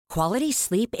Quality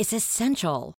sleep is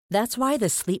essential. That's why the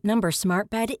Sleep Number Smart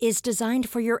Bed is designed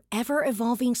for your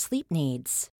ever-evolving sleep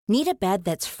needs. Need a bed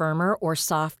that's firmer or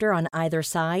softer on either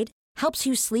side? Helps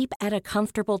you sleep at a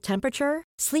comfortable temperature?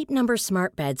 Sleep Number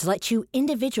Smart Beds let you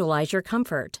individualize your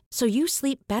comfort so you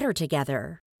sleep better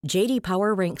together. J.D.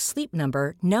 Power ranks Sleep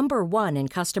Number number 1 in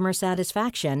customer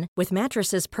satisfaction with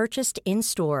mattresses purchased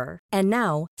in-store. And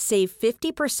now, save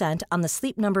 50% on the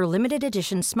Sleep Number Limited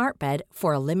Edition Smart Bed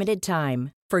for a limited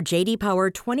time. For J.D. Power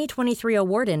 2023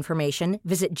 award information,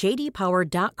 visit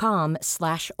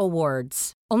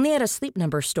jdpower.com/awards. Only at a Sleep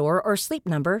Number store or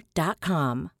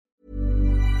sleepnumber.com.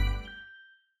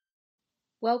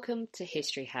 Welcome to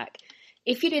History Hack.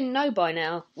 If you didn't know by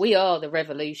now, we are the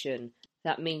revolution.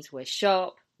 That means we're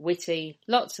sharp, witty,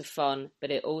 lots of fun,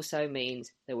 but it also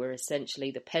means that we're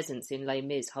essentially the peasants in Les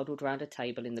Mis huddled round a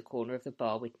table in the corner of the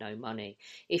bar with no money.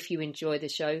 If you enjoy the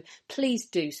show, please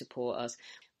do support us.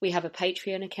 We have a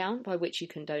Patreon account by which you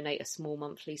can donate a small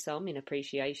monthly sum in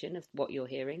appreciation of what you're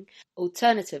hearing.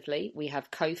 Alternatively, we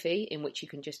have Ko-fi, in which you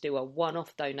can just do a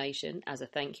one-off donation as a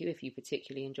thank you if you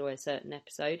particularly enjoy a certain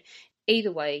episode.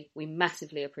 Either way, we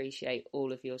massively appreciate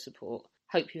all of your support.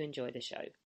 Hope you enjoy the show.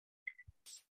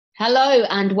 Hello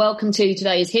and welcome to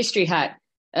today's History Hack.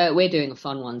 We're doing a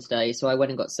fun one today, so I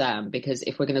went and got Sam, because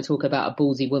if we're going to talk about a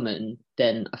ballsy woman,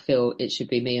 then I feel it should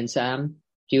be me and Sam.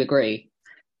 Do you agree?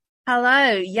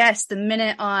 Hello. Yes, the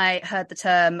minute I heard the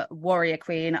term warrior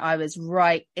queen, I was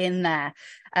right in there.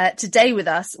 Today with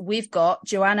us, we've got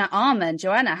Joanna Arman.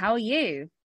 Joanna, how are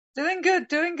you? Doing good.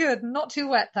 Not too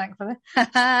wet, thankfully.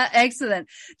 Excellent.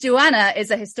 Joanna is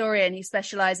a historian who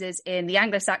specialises in the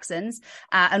Anglo-Saxons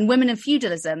and women in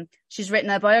feudalism. She's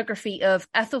written a biography of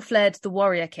Ethelfled the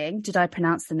Warrior King. Did I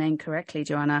pronounce the name correctly,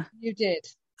 Joanna? You did.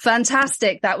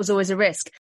 Fantastic. That was always a risk.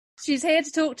 She's here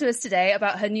to talk to us today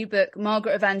about her new book,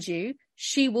 Margaret of Anjou,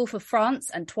 She-Wolf of France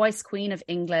and Twice Queen of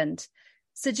England.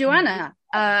 So, Joanna,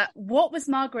 what was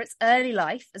Margaret's early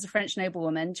life as a French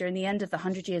noblewoman during the end of the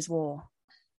 100 Years' War?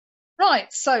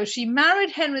 Right, so she married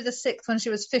Henry VI when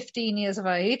she was 15 years of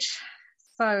age.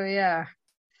 So, yeah,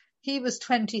 he was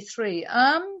 23.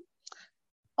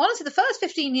 Honestly, the first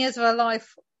 15 years of her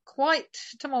life, quite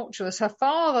tumultuous. Her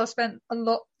father spent a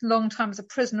long time as a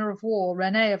prisoner of war,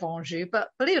 René of Anjou, but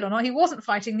believe it or not, he wasn't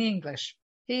fighting the English.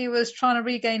 He was trying to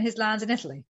regain his lands in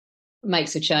Italy.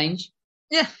 Makes a change.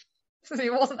 Yeah, so he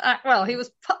wasn't he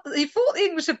fought the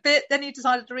English a bit, then he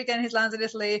decided to regain his lands in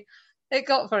Italy. It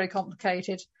got very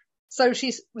complicated. So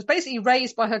she was basically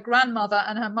raised by her grandmother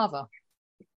and her mother.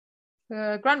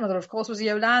 Her grandmother, of course, was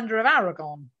Yolanda of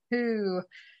Aragon, who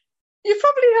you've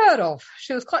probably heard of.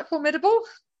 She was quite formidable.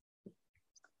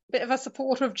 Bit of a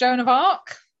supporter of Joan of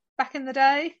Arc back in the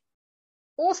day.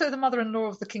 Also the mother-in-law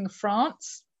of the King of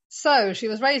France. So she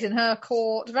was raised in her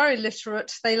court, very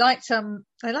literate. They liked the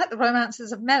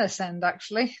romances of Melisende,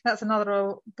 actually. That's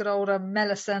another good old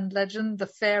Melisende legend, the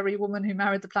fairy woman who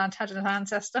married the Plantagenet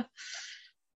ancestor.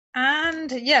 And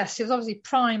yes, she was obviously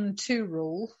primed to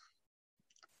rule,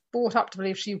 brought up to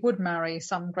believe she would marry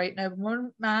some great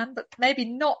nobleman, but maybe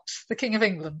not the King of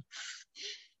England.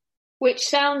 Which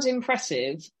sounds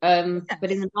impressive, yes.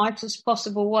 But in the nicest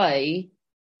possible way,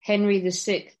 Henry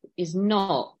VI is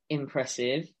not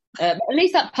impressive. But at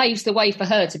least that paves the way for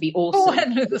her to be awesome. Oh,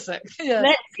 Henry VI,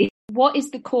 yeah. What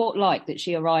is the court like that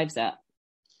she arrives at?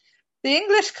 The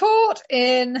English court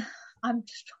in,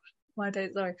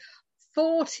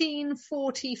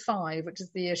 1445, which is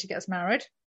the year she gets married.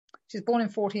 She's born in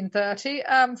 1430.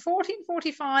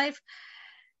 1445,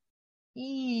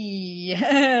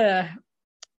 yeah.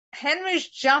 Henry's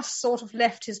just sort of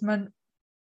left his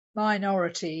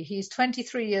minority. He's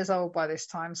 23 years old by this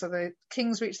time, so the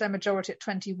kings reach their majority at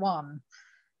 21.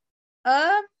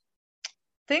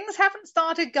 Things haven't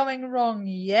started going wrong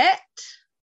yet,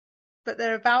 but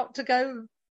they're about to go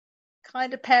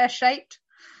kind of pear-shaped.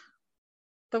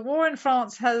 The war in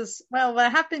France there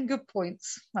have been good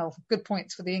points. Well, good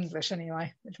points for the English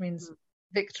anyway, which means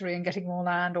victory and getting more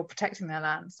land or protecting their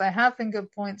lands. There have been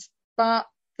good points, but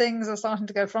things are starting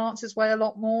to go France's way a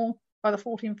lot more by the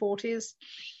 1440s.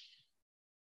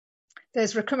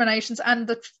 There's recriminations, and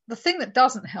the thing that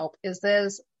doesn't help is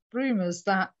there's rumours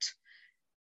that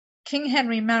King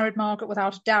Henry married Margaret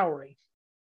without a dowry.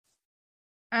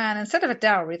 And instead of a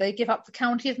dowry, they give up the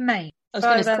county of Maine. I was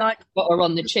going to say, got her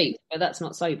on the cheap, but that's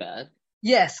not so bad.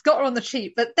 Yes, got her on the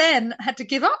cheap, but then had to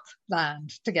give up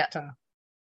land to get her.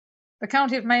 The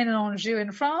county of Maine and Anjou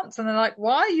in France, and they're like,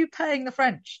 why are you paying the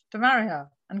French to marry her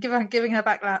and giving her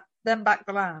back the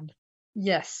land?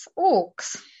 Yes,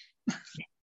 orcs.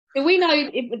 Do we know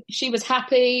if she was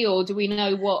happy, or do we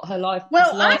know what her life was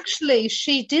Well, like? actually,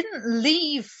 she didn't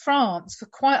leave France for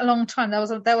quite a long time. There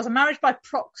was a marriage by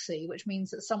proxy, which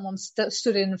means that someone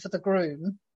stood in for the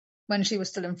groom when she was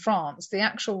still in France. The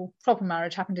actual proper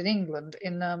marriage happened in England,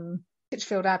 in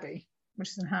Titchfield Abbey, which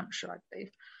is in Hampshire, I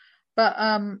believe. But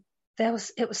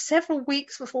it was several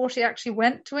weeks before she actually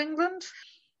went to England.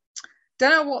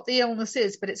 Don't know what the illness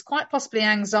is, but it's quite possibly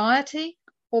anxiety,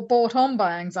 or brought on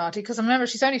by anxiety, because I remember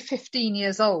she's only 15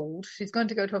 years old. She's going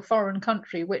to go to a foreign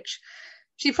country, which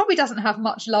she probably doesn't have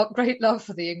much great love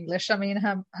for the English. I mean,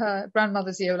 her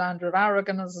grandmother's Yolanda of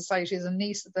Aragon, as I say, she's a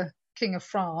niece of the King of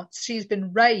France. She's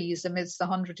been raised amidst the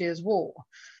 100 Years' War,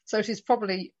 so she's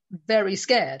probably very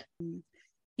scared.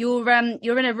 You're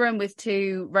in a room with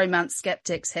two romance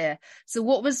skeptics here. So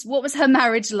what was her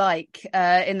marriage like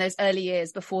in those early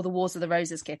years before the Wars of the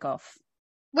Roses kick off?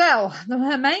 Well,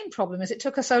 her main problem is it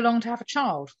took her so long to have a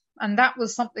child. And that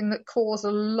was something that caused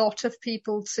a lot of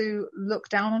people to look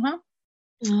down on her.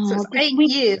 So it's 8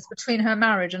 years between her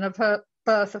marriage and of her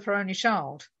birth of her only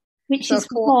child. Which is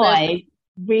why,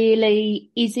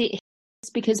 really, is it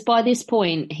because by this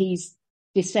point he's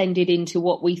descended into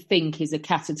what we think is a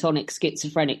catatonic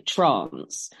schizophrenic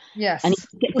trance. Yes. And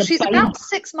she's about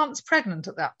 6 months pregnant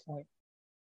at that point.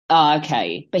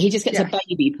 Okay. But he just gets a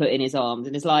baby put in his arms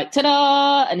and is like,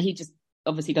 ta-da! And he just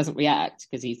obviously doesn't react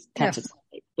because he's catatonic.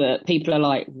 Yes. But people are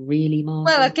like, really,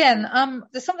 Margaret? Well, again,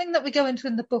 there's something that we go into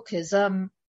in the book is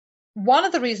one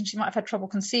of the reasons she might have had trouble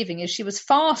conceiving is she was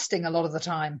fasting a lot of the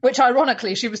time, which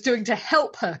ironically she was doing to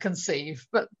help her conceive.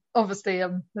 But obviously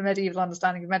the medieval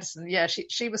understanding of medicine,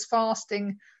 she was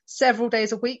fasting several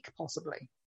days a week possibly,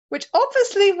 which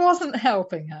obviously wasn't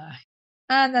helping her.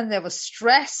 And then there was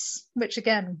stress, which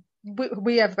again,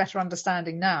 we have a better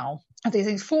understanding now of these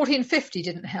things. 1450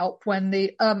 didn't help when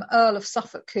the Earl of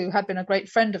Suffolk, who had been a great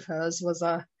friend of hers,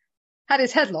 had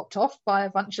his head lopped off by a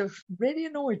bunch of really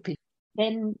annoyed people.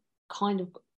 Then kind of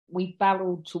we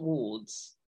barreled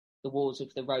towards the Wars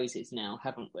of the Roses now,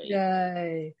 haven't we?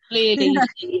 Yay. Clearly,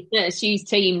 she's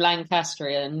Team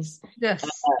Lancastrians. Yes.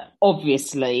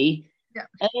 Obviously. Yeah.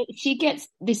 She gets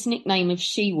this nickname of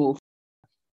She-Wolf.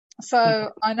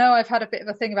 So I know I've had a bit of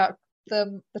a thing about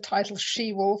the title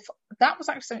She-Wolf. That was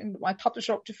actually something that my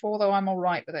publisher opted for, though I'm all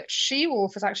right with it.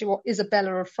 She-Wolf is actually what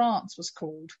Isabella of France was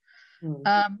called.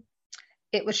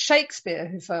 It was Shakespeare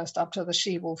who first dubbed her the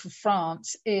She-Wolf of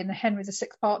France in Henry VI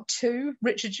Part 2.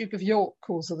 Richard Duke of York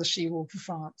calls her the She-Wolf of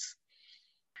France.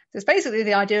 So it's basically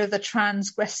the idea of the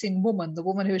transgressing woman, the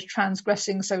woman who is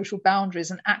transgressing social boundaries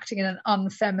and acting in an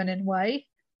unfeminine way.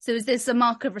 So is this a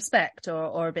mark of respect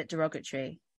or a bit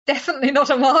derogatory? Definitely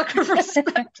not a mark of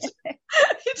respect.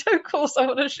 You don't call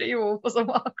someone a she-wolf as a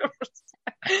mark of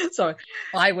respect. Sorry.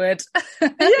 I would.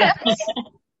 Yeah,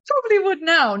 probably would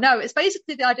now. No, it's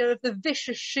basically the idea of the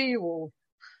vicious she-wolf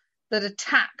that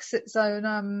attacks its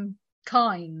own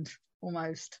kind,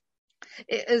 almost.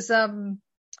 It is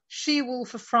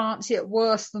she-wolf of France, yet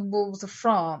worse than wolves of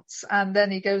France. And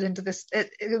then he goes into this,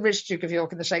 Richard Duke of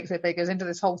York in the Shakespeare play goes into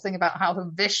this whole thing about how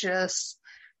vicious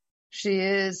she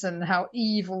is and how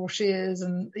evil she is,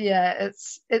 and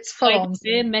it's full on.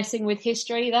 Messing with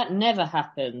history, that never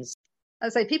happens. I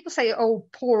say people say, "Oh,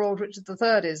 poor old Richard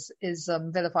III is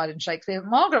vilified in Shakespeare."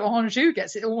 Margaret of Anjou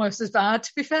gets it almost as bad,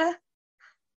 to be fair.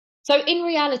 So, in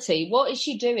reality, what is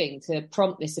she doing to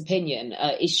prompt this opinion?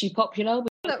 Is she popular?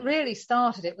 What really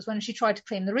started it was when she tried to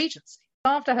claim the regency.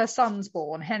 After her son's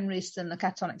born, Henry's still in the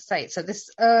catatonic state. So this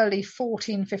early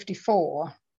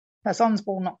 1454. Her son's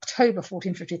born in October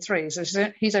 1453, so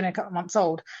he's only a couple of months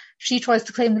old. She tries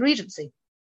to claim the regency,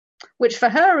 which for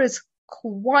her is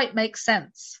quite makes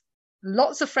sense.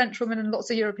 Lots of French women and lots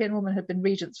of European women had been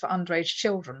regents for underage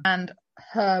children. And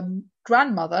her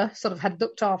grandmother sort of had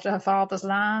looked after her father's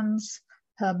lands.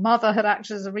 Her mother had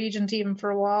acted as a regent even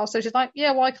for a while. So she's like,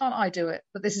 yeah, why can't I do it?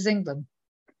 But this is England.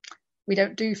 We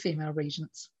don't do female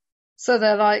regents. So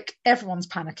they're like, everyone's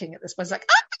panicking at this point. It's like,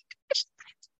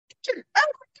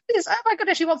 oh my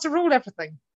goodness, she wants to rule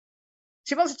everything.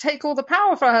 She wants to take all the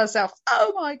power for herself.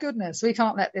 Oh my goodness, we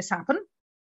can't let this happen.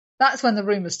 That's when the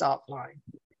rumours start flying.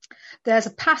 There's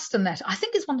a Paston letter. I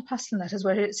think it's one of the Paston letters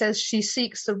where it says she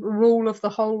seeks the rule of the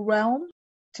whole realm,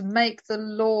 to make the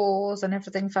laws and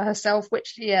everything for herself,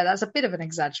 which, that's a bit of an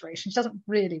exaggeration. She doesn't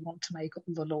really want to make all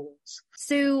the laws.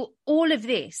 So all of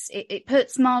this, it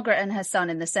puts Margaret and her son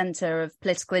in the centre of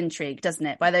political intrigue, doesn't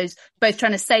it? By those both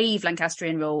trying to save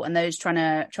Lancastrian rule and those trying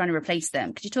to replace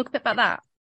them. Could you talk a bit about that?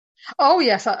 Oh,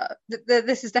 yes.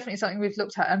 This is definitely something we've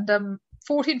looked at. And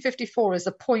 1454 is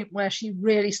the point where she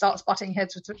really starts butting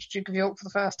heads with Richard Duke of York for the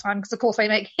first time, because, of course, they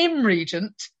make him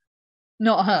regent,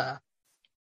 not her.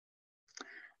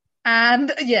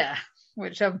 And yeah,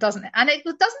 which doesn't, and it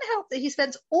doesn't help that he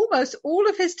spends almost all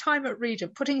of his time at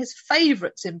Regent putting his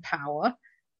favourites in power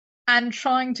and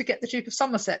trying to get the Duke of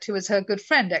Somerset, who is her good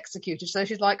friend, executed. So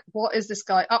she's like, what is this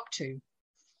guy up to?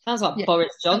 Sounds like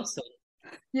Boris Johnson.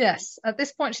 Yes, at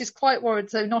this point she's quite worried.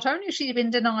 So not only has she been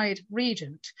denied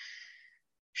Regent,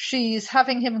 she's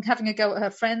having a go at her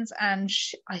friends, and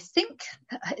I think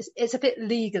it's a bit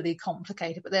legally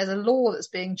complicated, but there's a law that's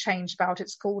being changed about it.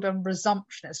 It's called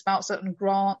resumption. It's about certain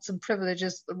grants and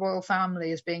privileges the royal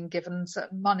family is being given,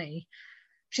 certain money.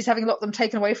 She's having a lot of them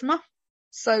taken away from her.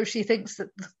 So she thinks that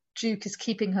the Duke is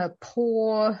keeping her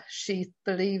poor. She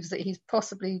believes that he's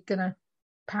possibly going to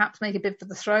perhaps make a bid for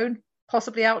the throne,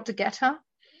 possibly out to get her,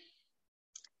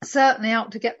 certainly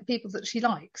out to get the people that she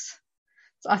likes.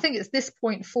 So I think it's this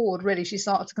point forward, really, she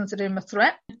started to consider him a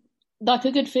threat. Like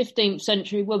a good 15th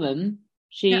century woman,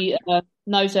 she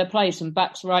knows her place and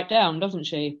backs right down, doesn't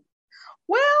she?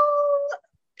 Well,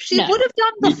 she would have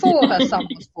done before her son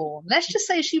was born. Let's just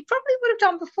say she probably would have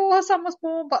done before her son was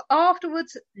born, but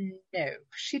afterwards, no,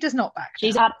 she does not back down.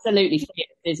 She's absolutely fit,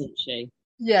 isn't she?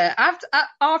 Yeah,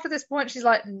 after this point, she's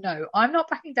like, no, I'm not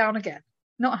backing down again.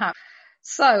 Not happy.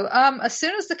 So as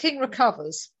soon as the king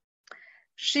recovers,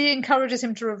 she encourages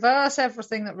him to reverse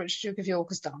everything that Richard Duke of York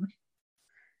has done.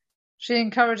 She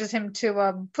encourages him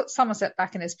to put Somerset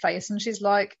back in his place, and she's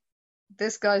like,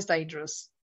 this guy's dangerous.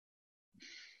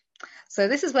 So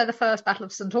this is where the first Battle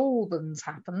of St Albans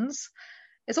happens.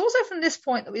 It's also from this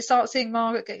point that we start seeing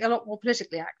Margaret getting a lot more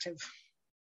politically active.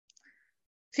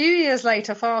 A few years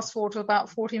later, fast forward to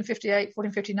about 1458,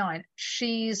 1459,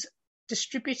 she's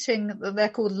distributing, they're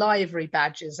called livery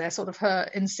badges. They're sort of her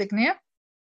insignia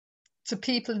to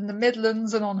people in the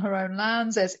Midlands and on her own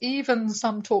lands. There's even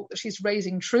some talk that she's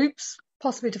raising troops,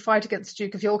 possibly to fight against the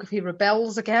Duke of York if he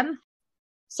rebels again.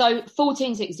 So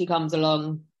 1460 comes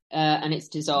along and it's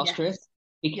disastrous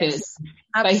because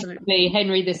basically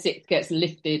Henry VI gets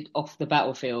lifted off the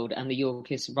battlefield and the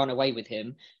Yorkists run away with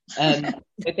him. So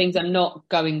things are not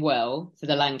going well for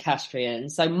the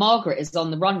Lancastrians. So Margaret is on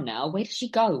the run now. Where does she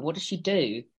go? What does she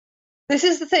do? This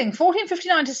is the thing.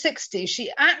 1459 to 60,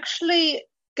 she actually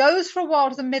goes for a while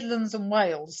to the Midlands and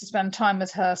Wales to spend time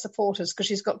with her supporters,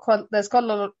 because there's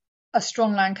quite a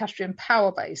strong Lancastrian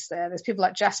power base there. There's people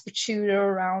like Jasper Tudor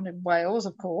around in Wales,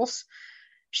 of course.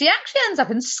 She actually ends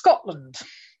up in Scotland.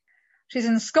 She's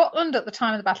in Scotland at the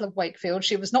time of the Battle of Wakefield.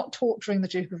 She was not torturing the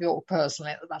Duke of York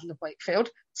personally at the Battle of Wakefield.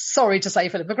 Sorry to say,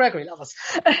 Philip McGregory lovers.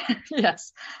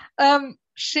 Yes.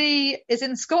 She is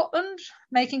in Scotland,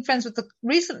 making friends with the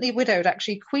recently widowed,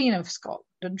 actually, Queen of Scotland,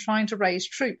 and trying to raise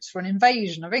troops for an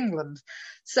invasion of England.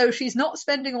 So she's not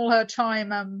spending all her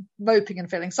time moping and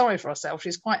feeling sorry for herself.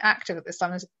 She's quite active at this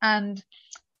time. And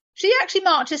she actually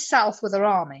marches south with her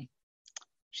army.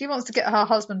 She wants to get her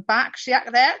husband back. She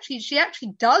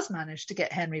actually does manage to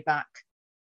get Henry back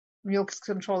from Yorkist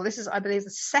control. This is, I believe,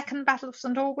 the second Battle of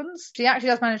St Albans. She actually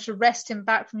does manage to wrest him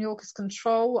back from Yorkist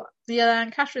control. The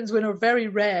Lancastrians win a very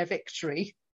rare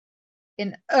victory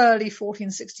in early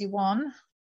 1461,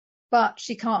 but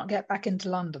she can't get back into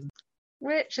London,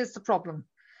 which is the problem.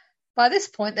 By this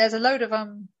point, there's a load of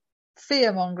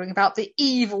fear-mongering about the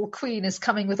evil Queen is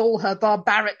coming with all her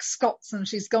barbaric Scots, and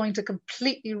she's going to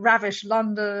completely ravish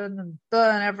London and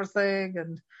burn everything,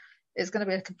 and it's going to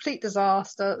be a complete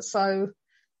disaster. So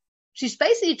she's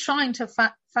basically trying to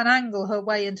finagle her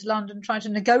way into London, trying to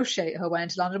negotiate her way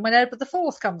into London, when Edward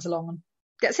IV comes along and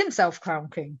gets himself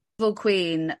crowned king. Evil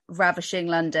Queen ravishing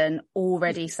London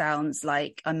already sounds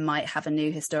like I might have a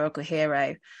new historical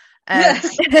hero.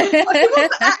 Yes, I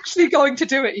wasn't actually going to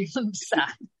do it, you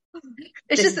understand.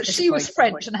 It's just that she was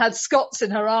French and had Scots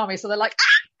in her army, so they're like,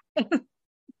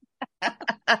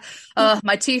 oh,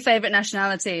 my two favourite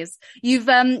nationalities. You've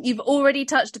already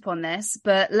touched upon this,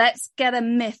 but let's get a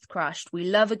myth crushed. We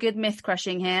love a good myth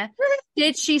crushing here.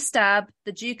 Did she stab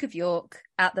the Duke of York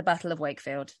at the Battle of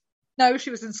Wakefield? No, she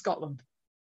was in Scotland.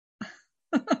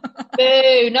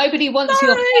 Boo, nobody wants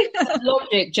your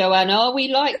logic, Joanna. We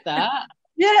like that.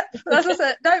 Yeah, as I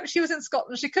said, no, she was in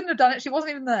Scotland. She couldn't have done it. She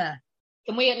wasn't even there.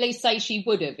 Can we at least say she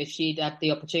would have if she'd had the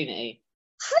opportunity?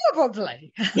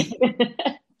 Probably.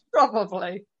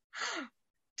 Probably.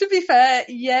 To be fair,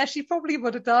 yeah, she probably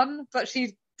would have done, but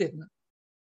she didn't.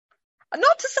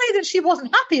 Not to say that she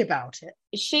wasn't happy about it.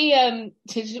 She,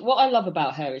 what I love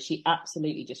about her is she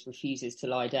absolutely just refuses to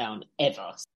lie down,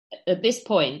 ever. At this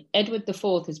point, Edward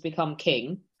IV has become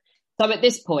king. So at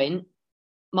this point,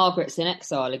 Margaret's in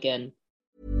exile again.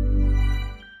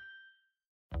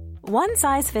 One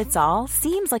size fits all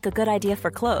seems like a good idea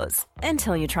for clothes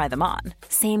until you try them on.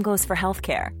 Same goes for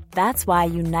healthcare. That's why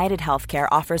United Healthcare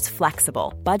offers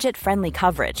flexible, budget-friendly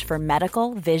coverage for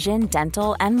medical, vision,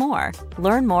 dental, and more.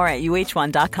 Learn more at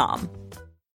uh1.com.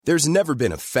 There's never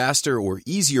been a faster or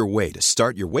easier way to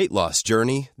start your weight loss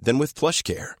journey than with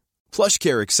PlushCare.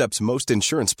 PlushCare accepts most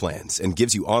insurance plans and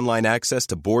gives you online access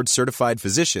to board-certified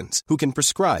physicians who can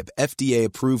prescribe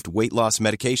FDA-approved weight loss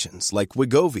medications like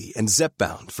Wegovy and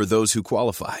Zepbound for those who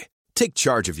qualify. Take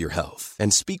charge of your health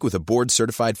and speak with a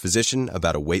board-certified physician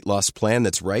about a weight loss plan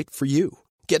that's right for you.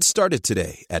 Get started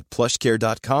today at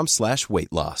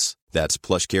plushcare.com/weight loss. That's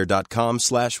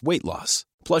plushcare.com/weight loss.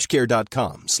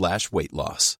 plushcare.com/weight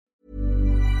loss.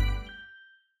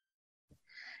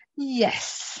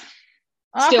 Yes.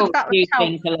 Still a few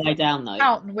things to lay down, though.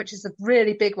 Houghton, which is a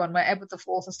really big one where Edward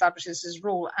IV establishes his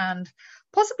rule, and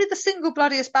possibly the single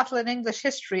bloodiest battle in English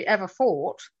history ever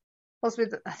fought. Possibly,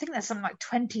 I think there's something like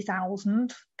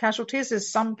 20,000 casualties, as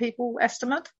some people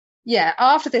estimate. Yeah,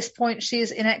 after this point,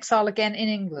 she's in exile again in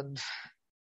England.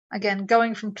 Again,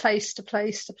 going from place to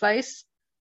place to place.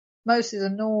 Mostly the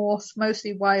north,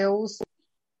 mostly Wales.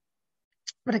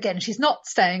 But again, she's not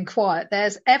staying quiet.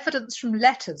 There's evidence from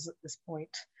letters at this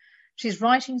point. She's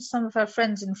writing to some of her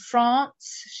friends in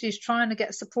France. She's trying to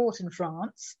get support in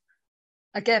France.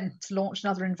 Again, to launch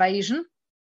another invasion.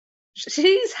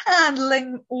 She's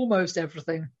handling almost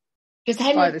everything. Does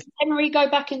Henry go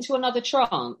back into another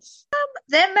trance?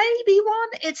 There may be one.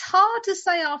 It's hard to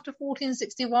say after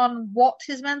 1461 what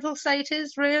his mental state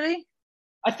is, really.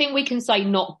 I think we can say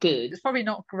not good. It's probably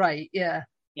not great, yeah.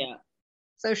 Yeah.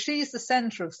 So she's the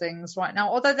centre of things right now,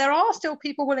 although there are still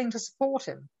people willing to support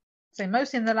him. So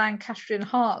mostly in the Lancastrian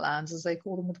heartlands, as they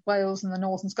call them, with Wales and the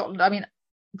north and Scotland. I mean,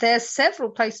 there's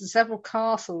several places, several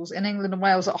castles in England and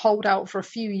Wales that hold out for a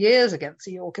few years against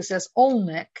the Yorkists. There's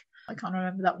Olney. I can't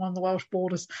remember that one on the Welsh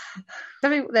borders.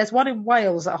 There's one in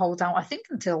Wales that holds out, I think,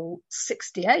 until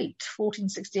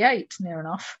 1468, near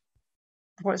enough,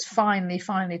 before it's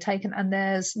finally taken. And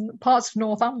there's parts of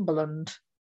Northumberland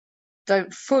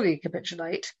don't fully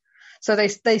capitulate. So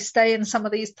they stay in some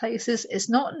of these places. It's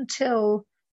not until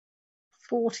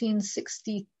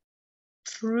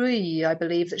 1463, I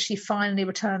believe, that she finally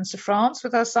returns to France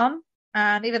with her son.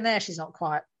 And even there, she's not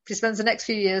quiet. She spends the next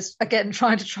few years, again,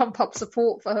 trying to trump up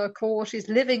support for her cause. She's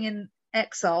living in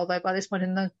exile, though, by this point,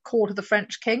 in the court of the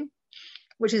French king,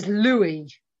 which is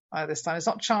Louis by this time. It's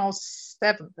not Charles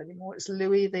VII anymore. It's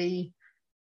Louis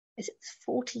is it the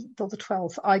 14th or the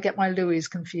 12th? I get my Louis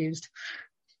confused.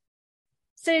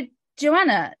 So,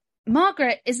 Joanna,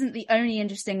 Margaret isn't the only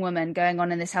interesting woman going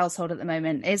on in this household at the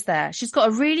moment, is there? She's got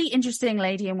a really interesting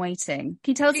lady in waiting.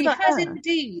 Can you tell us about her?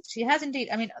 She has indeed.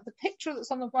 I mean, the picture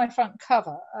that's on my front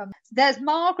cover, there's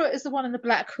Margaret is the one in the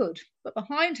black hood, but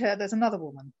behind her there's another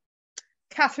woman,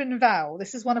 Catherine Vow.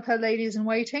 This is one of her ladies in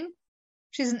waiting.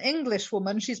 She's an English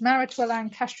woman. She's married to a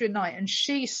Lancastrian knight, and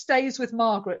she stays with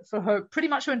Margaret for pretty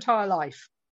much her entire life.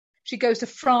 She goes to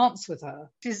France with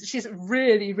her. She's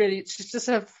really, really, she's just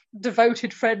a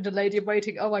devoted friend and lady in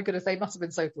waiting. Oh my goodness, they must have been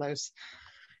so close.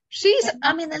 There's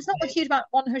not a huge amount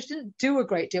on her. She didn't do a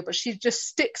great deal, but she just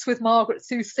sticks with Margaret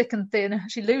through thick and thin.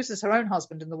 She loses her own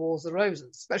husband in the Wars of the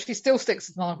Roses, but she still sticks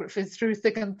with Margaret through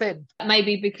thick and thin.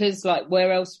 Maybe because, like,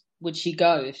 where else would she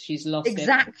go if she's lost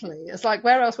Exactly. It's like,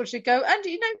 where else would she go? And,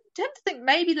 tend to think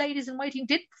maybe ladies in waiting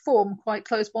did form quite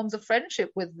close bonds of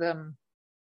friendship with the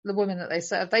women that they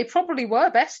served. They probably were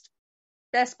best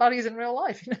buddies in real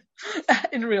life.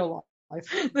 In real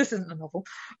life. This isn't a novel.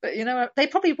 But, they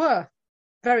probably were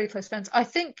very close friends. I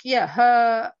think,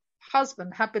 her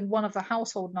husband had been one of the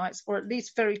household knights, or at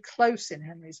least very close in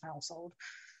Henry's household.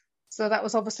 So that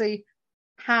was obviously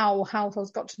how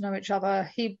households got to know each other.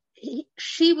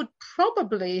 She would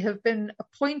probably have been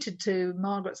appointed to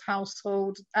Margaret's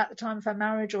household at the time of her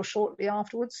marriage or shortly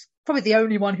afterwards. Probably the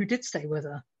only one who did stay with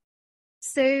her.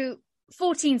 So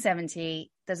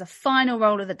 1470, there's a final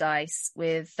roll of the dice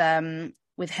with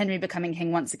Henry becoming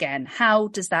king once again. How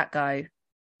does that go?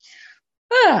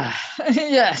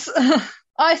 Yes.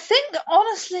 I think,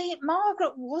 honestly,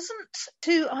 Margaret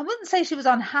I wouldn't say she was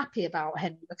unhappy about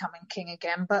Henry becoming king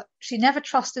again, but she never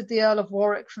trusted the Earl of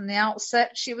Warwick from the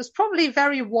outset. She was probably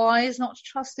very wise not to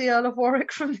trust the Earl of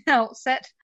Warwick from the outset.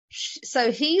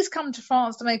 So he's come to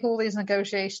France to make all these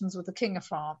negotiations with the King of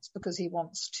France because he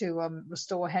wants to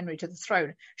restore Henry to the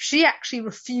throne. She actually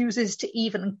refuses to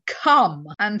even come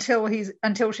until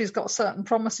she's got certain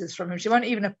promises from him. She won't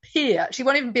even appear. She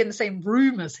won't even be in the same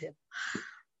room as him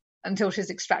until she's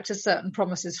extracted certain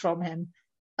promises from him.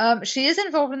 She is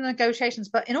involved in the negotiations,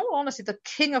 but in all honesty, the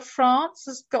King of France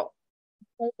has got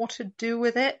more to do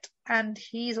with it, and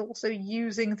he's also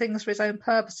using things for his own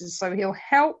purposes. So he'll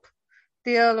help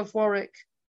the Earl of Warwick,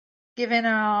 give in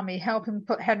an army, help him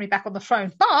put Henry back on the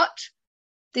throne. But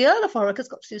the Earl of Warwick has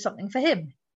got to do something for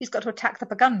him. He's got to attack the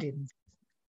Burgundians.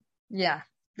 Yeah,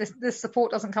 this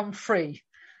support doesn't come free.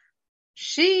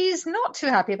 She's not too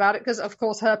happy about it because, of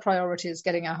course, her priority is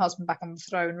getting her husband back on the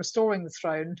throne, restoring the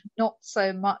throne, not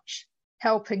so much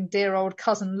helping dear old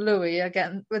cousin Louis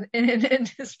again in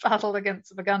his battle against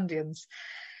the Burgundians.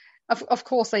 Of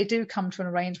course, they do come to an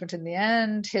arrangement in the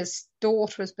end. His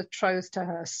daughter is betrothed to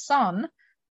her son,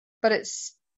 but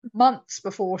it's months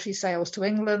before she sails to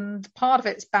England. Part of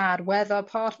it's bad weather,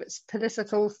 part of it's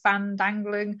political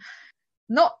fandangling.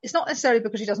 It's not necessarily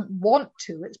because she doesn't want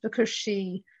to, it's because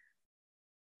she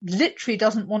literally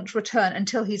doesn't want to return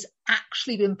until he's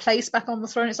actually been placed back on the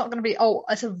throne. It's not going to be,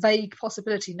 it's a vague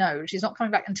possibility. No, she's not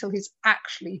coming back until he's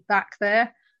actually back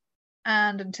there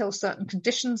and until certain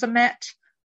conditions are met.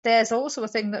 There's also a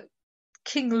thing that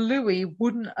King Louis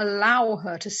wouldn't allow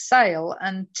her to sail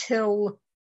until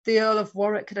the Earl of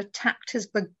Warwick had attacked his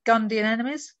Burgundian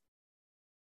enemies.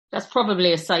 That's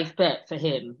probably a safe bet for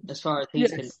him as far as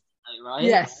he's concerned, right?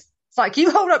 Yes. It's like,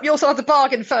 you hold up your side of the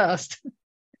bargain first.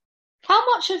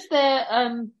 How much of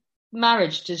their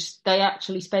marriage does they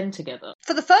actually spend together?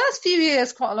 For the first few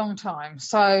years, quite a long time.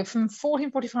 So from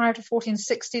 1445 to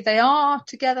 1460, they are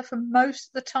together for most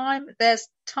of the time. There's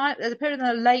a period in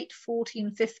the late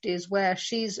 1450s where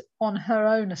she's on her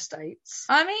own estates.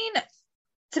 I mean,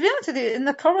 to be honest with you, in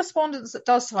the correspondence that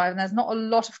does survive, and there's not a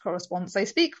lot of correspondence, they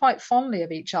speak quite fondly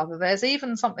of each other. There's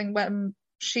even something when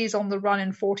she's on the run in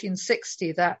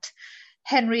 1460 that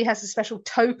Henry has a special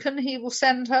token he will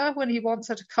send her when he wants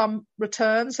her to come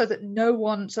return, so that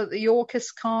the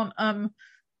Yorkists can't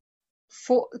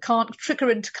trick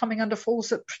her into coming under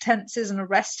false pretenses and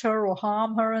arrest her or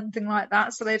harm her, anything like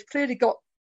that. So they've clearly got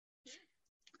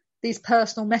these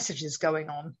personal messages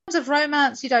going on. In terms of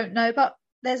romance, you don't know, but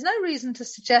there's no reason to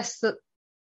suggest that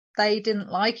they didn't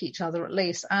like each other, at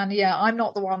least. And yeah, I'm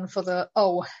not the one for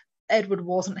Edward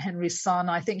wasn't Henry's son.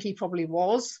 I think he probably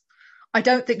was. I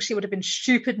don't think she would have been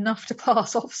stupid enough to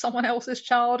pass off someone else's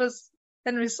child as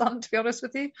Henry's son, to be honest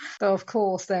with you. Though, of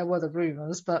course, there were the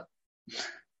rumours, but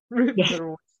rumours are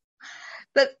always...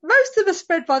 But most of them are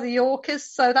spread by the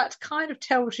Yorkists, so that kind of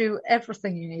tells you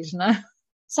everything you need to know.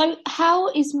 So how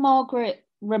is Margaret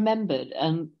remembered,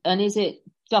 and is it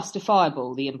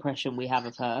justifiable, the impression we have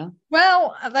of her?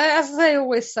 Well, as they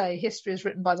always say, history is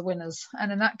written by the winners,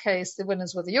 and in that case, the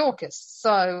winners were the Yorkists.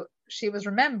 So she was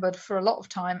remembered for a lot of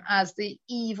time as the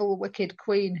evil, wicked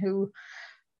queen who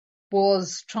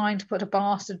was trying to put a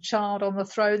bastard child on the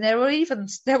throne. There were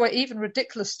even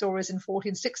ridiculous stories in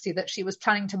 1460 that she was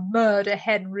planning to murder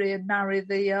Henry and marry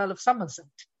the Earl of Somerset.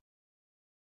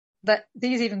 That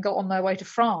these even got on their way to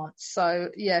France. So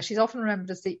yeah, she's often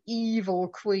remembered as the evil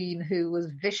queen who was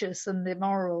vicious and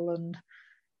immoral and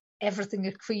everything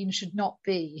a queen should not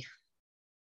be.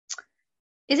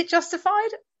 Is it justified?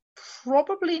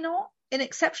 Probably not. In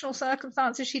exceptional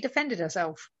circumstances, she defended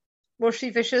herself. Was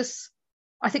she vicious?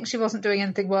 I think she wasn't doing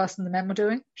anything worse than the men were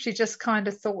doing. She just kind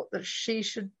of thought that she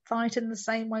should fight in the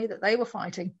same way that they were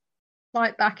fighting.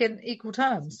 Fight back in equal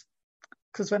terms.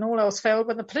 Because when all else failed,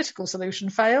 when the political solution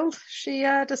failed, she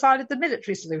decided the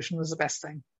military solution was the best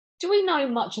thing. Do we know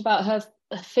much about her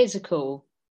physical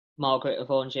Margaret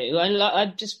of Anjou?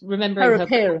 I just remember her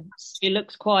appearance. She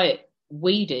looks quite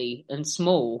weedy and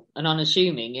small and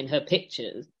unassuming in her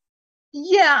pictures.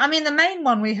 Yeah, I mean, the main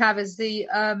one we have is the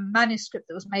manuscript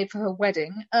that was made for her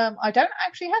wedding. I don't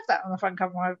actually have that on the front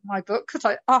cover of my book because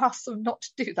I asked them not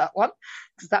to do that one,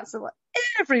 because that's what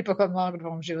every book on Margaret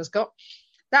of Anjou has got.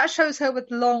 That shows her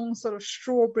with long, sort of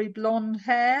strawberry blonde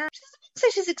hair. I wouldn't say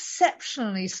she's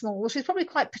exceptionally small. She's probably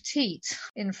quite petite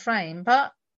in frame,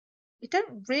 but you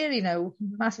don't really know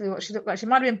massively what she looked like. She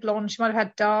might have been blonde. She might have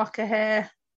had darker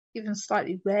hair, even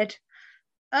slightly red.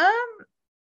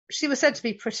 She was said to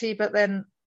be pretty, but then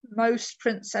most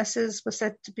princesses were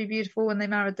said to be beautiful when they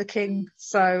married the king.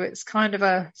 So it's kind of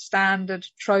a standard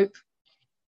trope.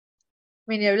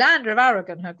 I mean, Yolanda of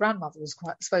Aragon, her grandmother, was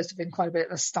supposed to have been quite a bit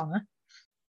of a stunner.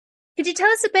 Could you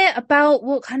tell us a bit about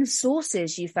what kind of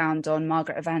sources you found on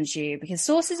Margaret of Anjou? Because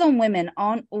sources on women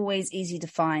aren't always easy to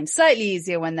find. Slightly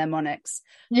easier when they're monarchs.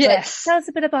 Yes. But tell us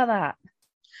a bit about that.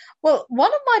 Well,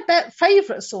 one of my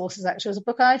favourite sources, actually, was a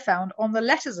book I found on the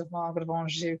letters of Margaret of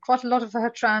Anjou. Quite a lot of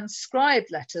her transcribed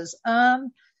letters. I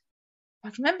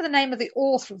remember the name of the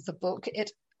author of the book.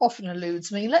 It often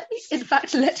eludes me. Let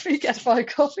me get my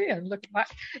copy and look back.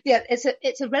 Yeah,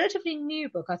 it's a relatively new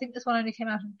book. I think this one only came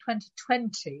out in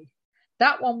 2020.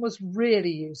 That one was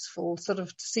really useful, sort of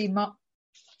to see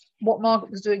what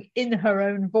Margaret was doing in her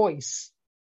own voice,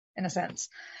 in a sense.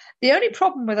 The only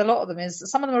problem with a lot of them is that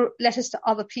some of them are letters to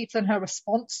other people and her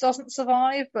response doesn't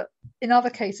survive, but in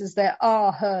other cases there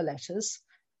are her letters.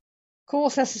 Of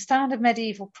course, there's the standard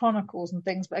medieval chronicles and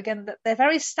things, but again, they're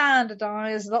very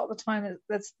standardised. A lot of the time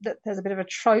there's a bit of a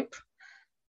trope.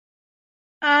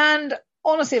 And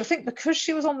honestly, I think because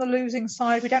she was on the losing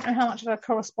side, we don't know how much of her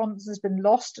correspondence has been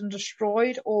lost and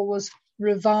destroyed or was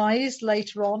revised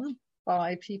later on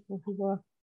by people who were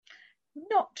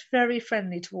not very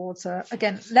friendly towards her.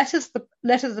 Again, letters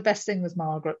are the best thing with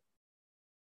Margaret.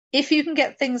 If you can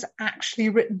get things actually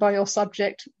written by your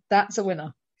subject, that's a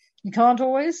winner. You can't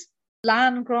always.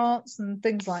 Land grants and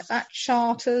things like that,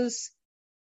 charters.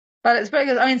 But it's very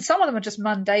good. I mean, some of them are just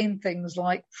mundane things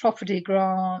like property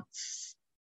grants,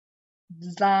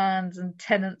 lands and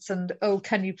tenants, and, oh,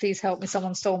 can you please help me?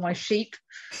 Someone stole my sheep.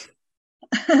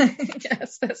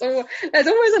 Yes, there's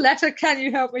always a letter. Can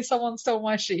you help me? Someone stole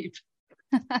my sheep.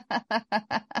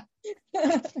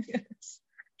 Yes.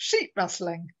 Sheep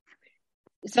rustling.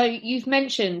 So you've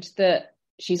mentioned that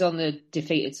she's on the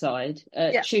defeated side.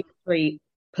 Tewkesbury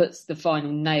puts the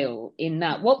final nail in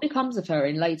that. What becomes of her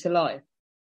in later life?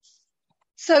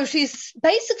 So she's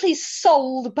basically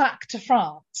sold back to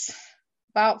France.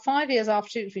 About 5 years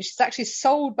after Tewkesbury, she's actually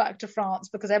sold back to France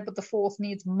because Edward IV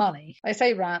needs money. They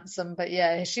say ransom, but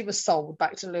yeah, she was sold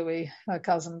back to Louis, her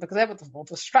cousin, because Edward IV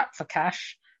was strapped for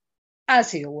cash,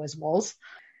 as he always was.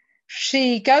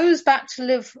 She goes back to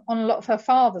live on a lot of her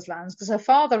father's lands because her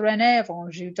father, René of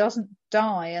Anjou, doesn't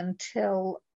die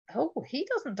until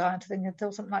something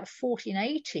like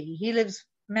 1480. He lives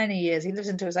many years. He lives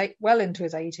into his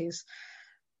 80s.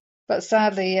 But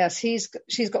sadly, yes, she's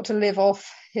got to live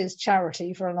off his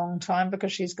charity for a long time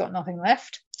because she's got nothing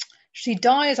left. She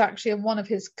dies actually in one of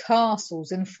his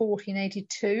castles in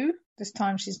 1482. This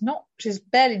time she's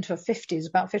barely into her 50s,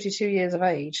 about 52 years of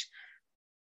age.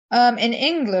 In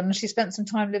England, she spent some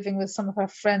time living with some of her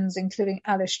friends, including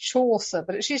Alice Chaucer,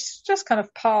 but she's just kind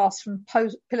of passed from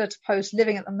pillar to post,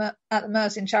 living at the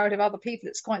mercy and charity of other people.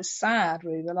 It's quite sad,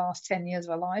 really, the last 10 years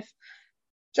of her life.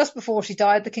 Just before she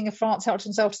died, the King of France helped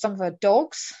himself to some of her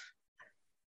dogs.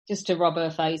 Just to rub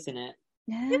her face in it.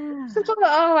 Yeah.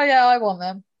 Oh, yeah, I want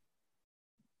them.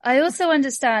 I also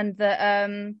understand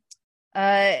that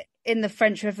in the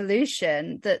French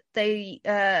Revolution that they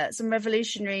some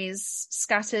revolutionaries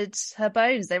scattered her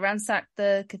bones. They ransacked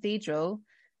the cathedral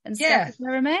and scattered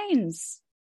her remains.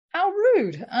 How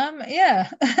rude. Yeah,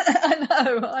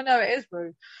 I know it is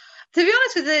rude. To be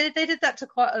honest with you, they did that to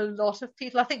quite a lot of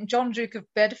people. I think John Duke of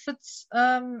Bedford's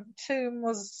tomb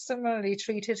was similarly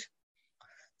treated.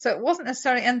 So it wasn't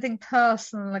necessarily anything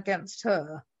personal against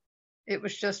her. It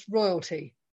was just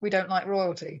royalty. We don't like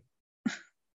royalty.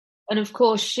 And of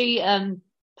course, she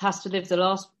has to live the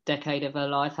last decade of her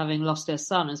life having lost her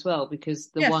son as well,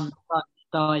 because the one son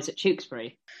dies at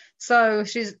Tewkesbury. So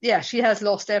she has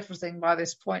lost everything by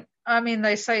this point. I mean,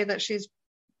 they say that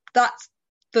that's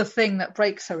the thing that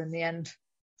breaks her in the end.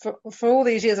 For all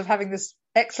these years of having this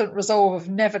excellent resolve of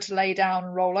never to lay down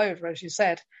and roll over, as you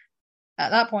said,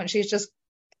 at that point she just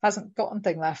hasn't got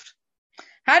anything left.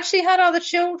 Had she had other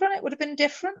children, it would have been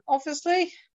different,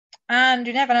 obviously. And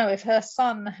you never know, if her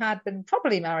son had been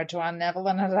properly married to Anne Neville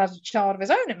and had had a child of his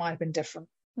own, it might have been different.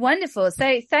 Wonderful.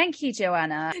 So thank you,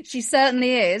 Joanna. She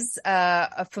certainly is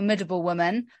a formidable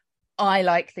woman. I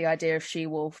like the idea of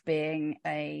she-wolf being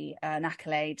an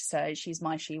accolade, so she's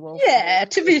my she-wolf. Yeah,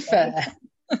 to be fair.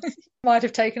 Might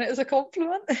have taken it as a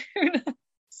compliment. Who knows?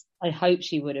 I hope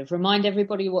she would have. Remind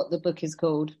everybody what the book is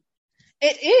called.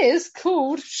 It is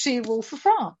called She-Wolf of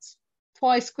France,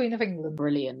 twice Queen of England.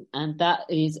 Brilliant. And that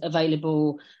is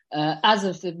available as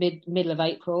of the middle of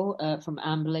April from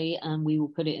Amberley, and we will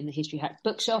put it in the History Hack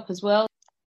bookshop as well.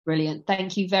 Brilliant.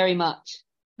 Thank you very much.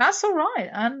 That's all right.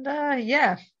 And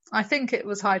I think it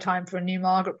was high time for a new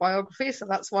Margaret biography, so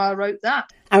that's why I wrote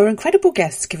that. Our incredible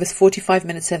guests give us 45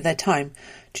 minutes of their time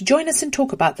to join us and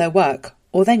talk about their work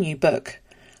or their new book.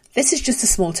 This is just a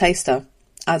small taster.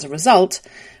 As a result,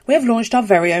 we have launched our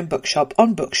very own bookshop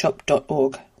on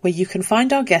bookshop.org, where you can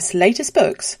find our guests' latest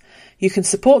books, you can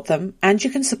support them, and you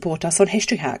can support us on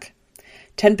History Hack.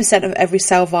 10% of every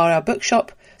sale via our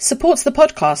bookshop supports the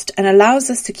podcast and allows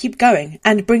us to keep going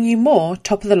and bring you more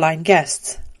top-of-the-line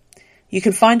guests. You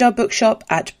can find our bookshop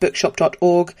at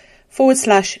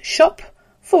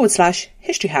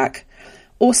bookshop.org/shop/historyhack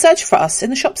or search for us in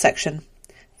the shop section.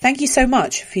 Thank you so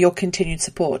much for your continued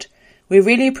support. We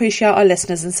really appreciate our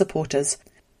listeners and supporters.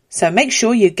 So make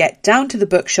sure you get down to the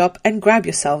bookshop and grab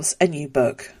yourselves a new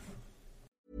book.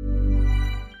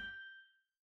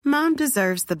 Mom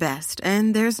deserves the best,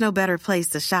 and there's no better place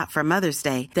to shop for Mother's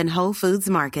Day than Whole Foods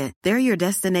Market. They're your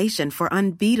destination for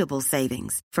unbeatable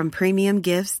savings, from premium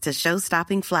gifts to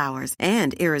show-stopping flowers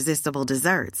and irresistible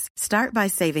desserts. Start by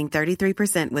saving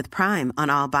 33% with Prime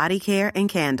on all body care and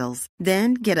candles.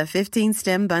 Then get a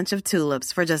 15-stem bunch of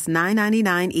tulips for just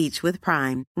 $9.99 each with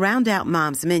Prime. Round out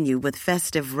Mom's menu with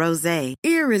festive rosé,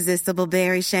 irresistible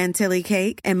berry chantilly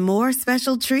cake, and more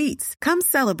special treats. Come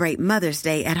celebrate Mother's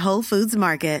Day at Whole Foods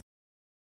Market.